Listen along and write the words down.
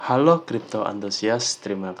Halo kripto antusias,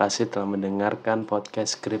 terima kasih telah mendengarkan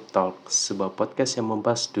podcast Cryptalk, sebuah podcast yang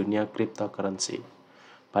membahas dunia cryptocurrency.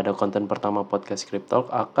 Pada konten pertama podcast Cryptalk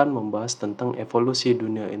akan membahas tentang evolusi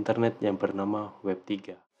dunia internet yang bernama Web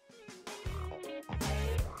 3.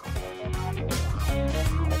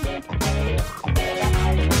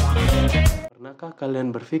 Pernahkah kalian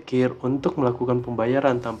berpikir untuk melakukan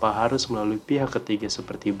pembayaran tanpa harus melalui pihak ketiga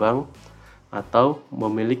seperti bank? Atau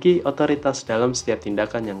memiliki otoritas dalam setiap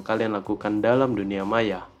tindakan yang kalian lakukan dalam dunia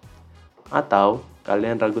maya? Atau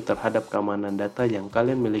kalian ragu terhadap keamanan data yang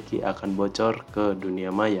kalian miliki akan bocor ke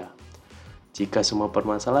dunia maya? Jika semua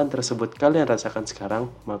permasalahan tersebut kalian rasakan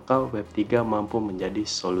sekarang, maka Web 3 mampu menjadi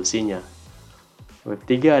solusinya. Web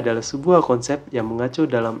 3 adalah sebuah konsep yang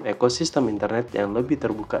mengacu dalam ekosistem internet yang lebih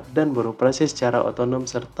terbuka dan beroperasi secara otonom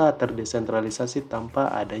serta terdesentralisasi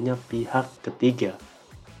tanpa adanya pihak ketiga.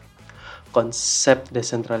 Konsep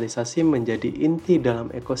desentralisasi menjadi inti dalam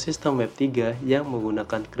ekosistem Web 3 yang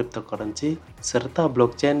menggunakan cryptocurrency serta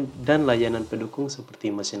blockchain dan layanan pendukung seperti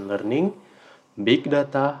machine learning, big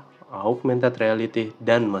data, augmented reality,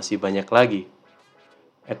 dan masih banyak lagi.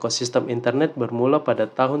 Ekosistem internet bermula pada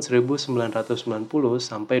tahun 1990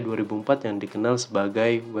 sampai 2004 yang dikenal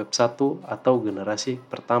sebagai Web 1 atau generasi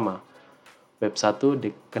pertama. Web 1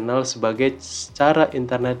 dikenal sebagai cara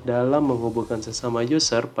internet dalam menghubungkan sesama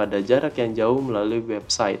user pada jarak yang jauh melalui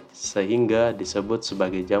website, sehingga disebut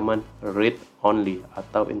sebagai zaman read-only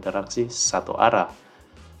atau interaksi satu arah.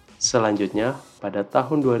 Selanjutnya, pada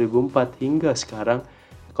tahun 2004 hingga sekarang,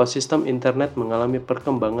 ekosistem internet mengalami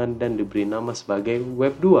perkembangan dan diberi nama sebagai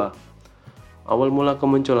Web 2. Awal mula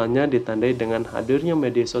kemunculannya ditandai dengan hadirnya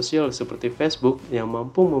media sosial seperti Facebook yang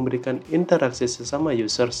mampu memberikan interaksi sesama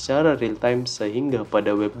user secara real-time sehingga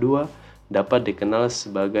pada Web 2 dapat dikenal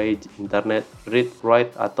sebagai internet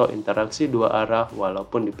read-write atau interaksi dua arah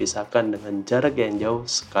walaupun dipisahkan dengan jarak yang jauh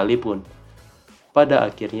sekalipun. Pada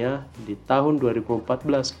akhirnya, di tahun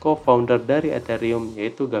 2014, co-founder dari Ethereum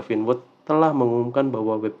yaitu Gavin Wood telah mengumumkan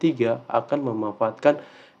bahwa Web 3 akan memanfaatkan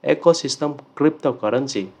ekosistem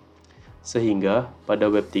cryptocurrency. Sehingga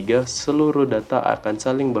pada Web 3 seluruh data akan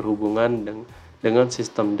saling berhubungan dengan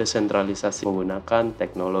sistem desentralisasi menggunakan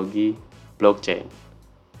teknologi blockchain.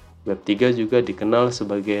 Web 3 juga dikenal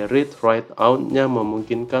sebagai read-write-out-nya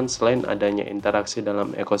memungkinkan selain adanya interaksi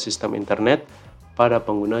dalam ekosistem internet, para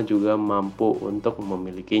pengguna juga mampu untuk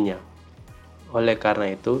memilikinya. Oleh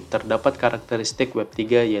karena itu, terdapat karakteristik Web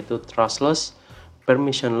 3 yaitu trustless,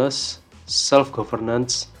 permissionless,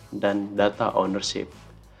 self-governance, dan data ownership.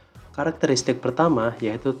 Karakteristik pertama,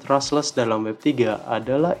 yaitu trustless dalam Web 3,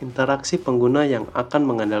 adalah interaksi pengguna yang akan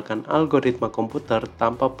mengandalkan algoritma komputer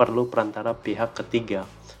tanpa perlu perantara pihak ketiga.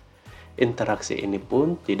 Interaksi ini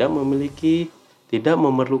pun tidak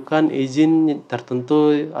memerlukan izin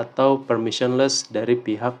tertentu atau permissionless dari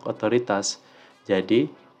pihak otoritas. Jadi,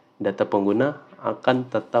 data pengguna akan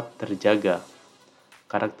tetap terjaga.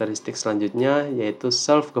 Karakteristik selanjutnya yaitu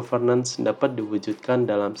self-governance dapat diwujudkan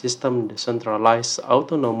dalam sistem Decentralized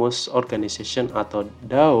Autonomous Organization atau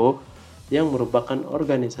DAO yang merupakan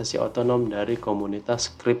organisasi otonom dari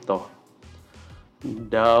komunitas kripto.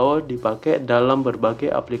 DAO dipakai dalam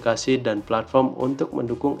berbagai aplikasi dan platform untuk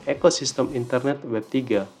mendukung ekosistem internet Web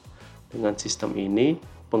 3. Dengan sistem ini,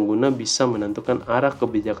 pengguna bisa menentukan arah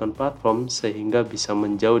kebijakan platform sehingga bisa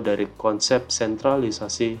menjauh dari konsep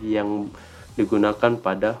sentralisasi yang digunakan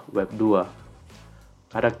pada Web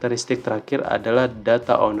 2. Karakteristik terakhir adalah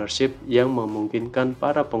data ownership yang memungkinkan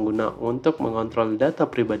para pengguna untuk mengontrol data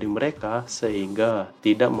pribadi mereka sehingga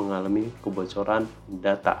tidak mengalami kebocoran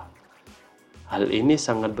data. Hal ini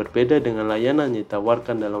sangat berbeda dengan layanan yang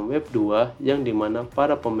ditawarkan dalam Web 2 yang dimana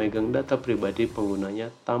para pemegang data pribadi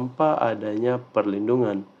penggunanya tanpa adanya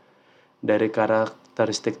perlindungan. Dari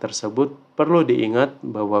karakteristik tersebut, perlu diingat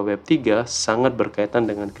bahwa Web 3 sangat berkaitan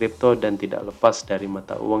dengan kripto dan tidak lepas dari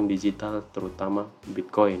mata uang digital, terutama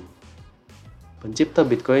Bitcoin. Pencipta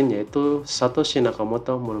Bitcoin yaitu Satoshi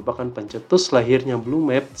Nakamoto merupakan pencetus lahirnya Blue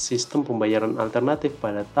Map, sistem pembayaran alternatif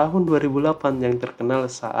pada tahun 2008 yang terkenal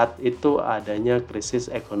saat itu adanya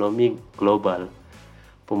krisis ekonomi global.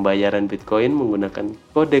 Pembayaran Bitcoin menggunakan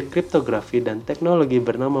kode kriptografi dan teknologi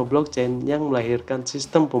bernama blockchain yang melahirkan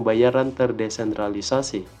sistem pembayaran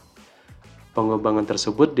terdesentralisasi. Pengembangan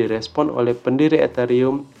tersebut direspon oleh pendiri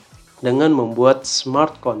Ethereum dengan membuat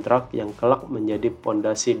smart contract yang kelak menjadi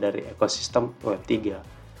pondasi dari ekosistem Web 3.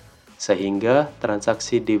 Sehingga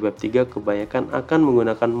transaksi di Web 3 kebanyakan akan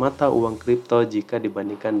menggunakan mata uang kripto jika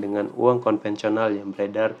dibandingkan dengan uang konvensional yang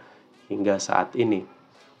beredar hingga saat ini.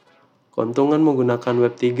 Keuntungan menggunakan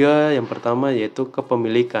Web 3 yang pertama yaitu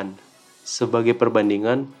kepemilikan. Sebagai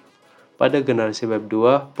perbandingan, pada generasi Web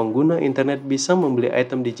 2, pengguna internet bisa membeli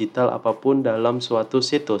item digital apapun dalam suatu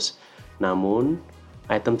situs. Namun,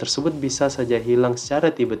 item tersebut bisa saja hilang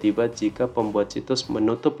secara tiba-tiba jika pembuat situs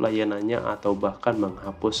menutup layanannya atau bahkan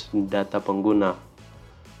menghapus data pengguna.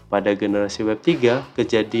 Pada generasi Web 3,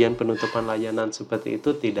 kejadian penutupan layanan seperti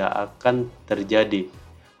itu tidak akan terjadi.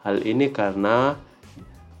 Hal ini karena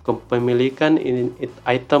kepemilikan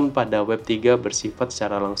item pada Web 3 bersifat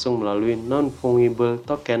secara langsung melalui non-fungible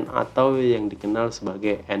token atau yang dikenal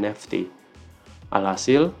sebagai NFT.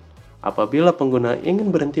 Alhasil, apabila pengguna ingin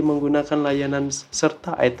berhenti menggunakan layanan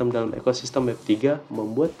serta item dalam ekosistem Web 3,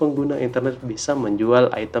 membuat pengguna internet bisa menjual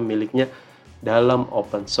item miliknya dalam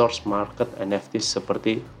open source market NFT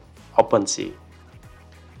seperti OpenSea.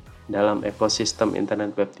 Dalam ekosistem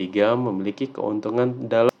internet Web 3 memiliki keuntungan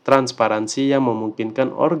dalam transparansi yang memungkinkan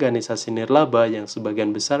organisasi nirlaba yang sebagian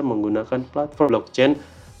besar menggunakan platform blockchain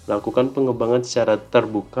melakukan pengembangan secara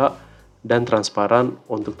terbuka dan transparan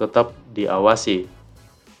untuk tetap diawasi.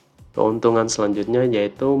 Keuntungan selanjutnya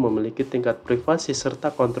yaitu memiliki tingkat privasi serta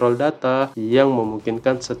kontrol data yang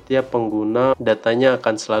memungkinkan setiap pengguna datanya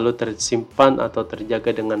akan selalu tersimpan atau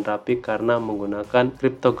terjaga dengan rapi karena menggunakan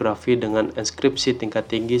kriptografi dengan enskripsi tingkat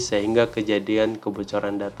tinggi sehingga kejadian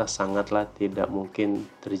kebocoran data sangatlah tidak mungkin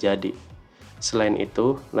terjadi. Selain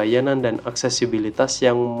itu, layanan dan aksesibilitas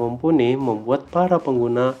yang mumpuni membuat para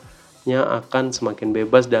pengguna akan semakin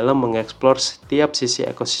bebas dalam mengeksplor setiap sisi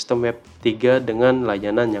ekosistem Web 3 dengan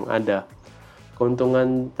layanan yang ada.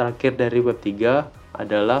 Keuntungan terakhir dari Web 3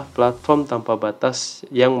 adalah platform tanpa batas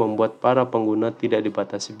yang membuat para pengguna tidak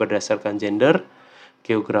dibatasi berdasarkan gender,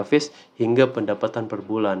 geografis, hingga pendapatan per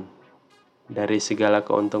bulan. Dari segala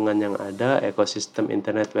keuntungan yang ada, ekosistem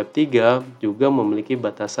internet Web 3 juga memiliki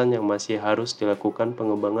batasan yang masih harus dilakukan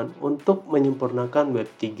pengembangan untuk menyempurnakan Web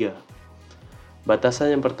 3. Batasan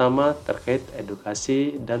yang pertama terkait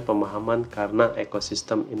edukasi dan pemahaman karena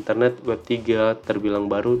ekosistem internet Web 3 terbilang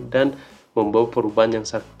baru dan membawa perubahan yang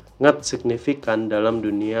sangat signifikan dalam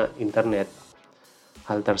dunia internet.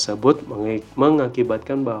 Hal tersebut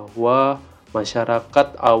mengakibatkan bahwa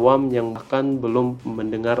masyarakat awam yang bahkan belum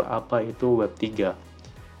mendengar apa itu Web 3.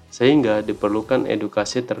 Sehingga diperlukan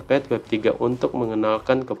edukasi terkait Web 3 untuk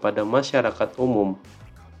mengenalkan kepada masyarakat umum.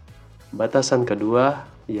 Batasan kedua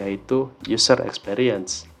yaitu user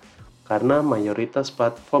experience. Karena mayoritas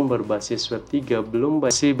platform berbasis Web 3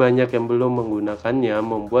 masih banyak yang belum menggunakannya,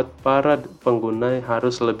 membuat para pengguna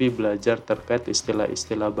harus lebih belajar terkait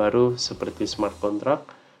istilah-istilah baru seperti smart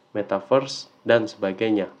contract, metaverse, dan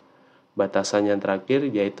sebagainya. Batasan yang terakhir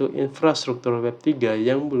yaitu infrastruktur Web 3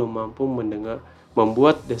 yang belum mampu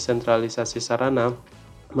membuat desentralisasi sarana,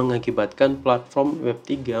 mengakibatkan platform Web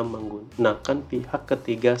 3 menggunakan pihak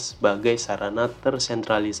ketiga sebagai sarana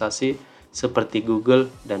tersentralisasi seperti Google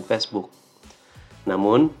dan Facebook.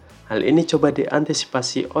 Namun, hal ini coba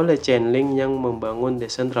diantisipasi oleh Chainlink yang membangun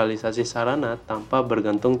desentralisasi sarana tanpa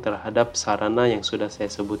bergantung terhadap sarana yang sudah saya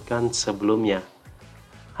sebutkan sebelumnya.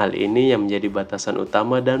 Hal ini yang menjadi batasan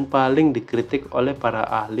utama dan paling dikritik oleh para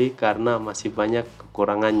ahli karena masih banyak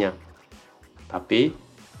kekurangannya. Tapi,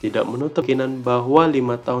 tidak menutup kemungkinan bahwa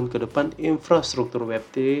 5 tahun ke depan infrastruktur Web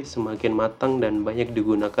 3 semakin matang dan banyak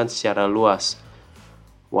digunakan secara luas.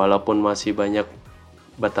 Walaupun masih banyak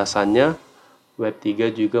batasannya, Web 3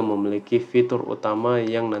 juga memiliki fitur utama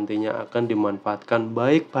yang nantinya akan dimanfaatkan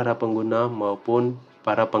baik para pengguna maupun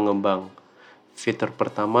para pengembang. Fitur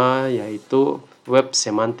pertama yaitu web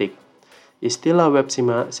semantik. Istilah web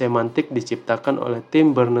semantik diciptakan oleh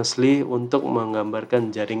tim Bernama untuk menggambarkan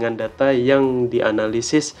jaringan data yang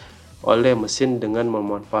dianalisis oleh mesin dengan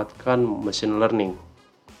memanfaatkan machine learning.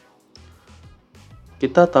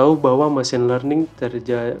 Kita tahu bahwa machine learning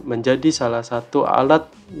menjadi salah satu alat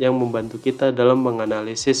yang membantu kita dalam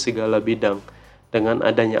menganalisis segala bidang. Dengan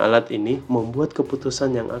adanya alat ini, membuat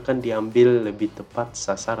keputusan yang akan diambil lebih tepat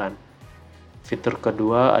sasaran. Fitur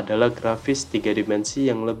kedua adalah grafis 3 dimensi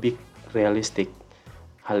yang lebih realistik.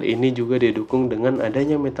 Hal ini juga didukung dengan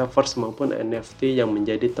adanya metaverse maupun NFT yang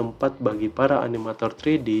menjadi tempat bagi para animator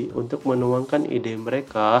 3D untuk menuangkan ide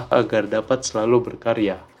mereka agar dapat selalu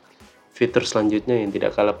berkarya. Fitur selanjutnya yang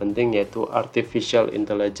tidak kalah penting yaitu artificial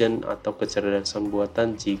intelligence atau kecerdasan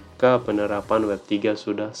buatan jika penerapan Web 3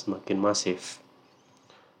 sudah semakin masif.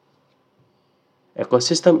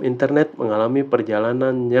 Ekosistem internet mengalami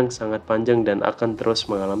perjalanan yang sangat panjang dan akan terus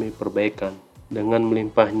mengalami perbaikan. Dengan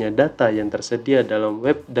melimpahnya data yang tersedia dalam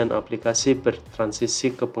web dan aplikasi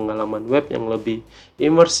bertransisi ke pengalaman web yang lebih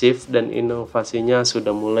imersif dan inovasinya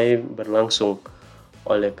sudah mulai berlangsung.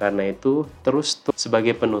 Oleh karena itu,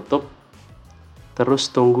 sebagai penutup, terus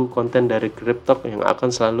tunggu konten dari Crypto yang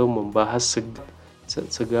akan selalu membahas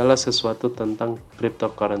segala sesuatu tentang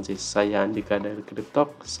cryptocurrency. Saya Andika dari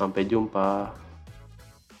Cryptok, sampai jumpa.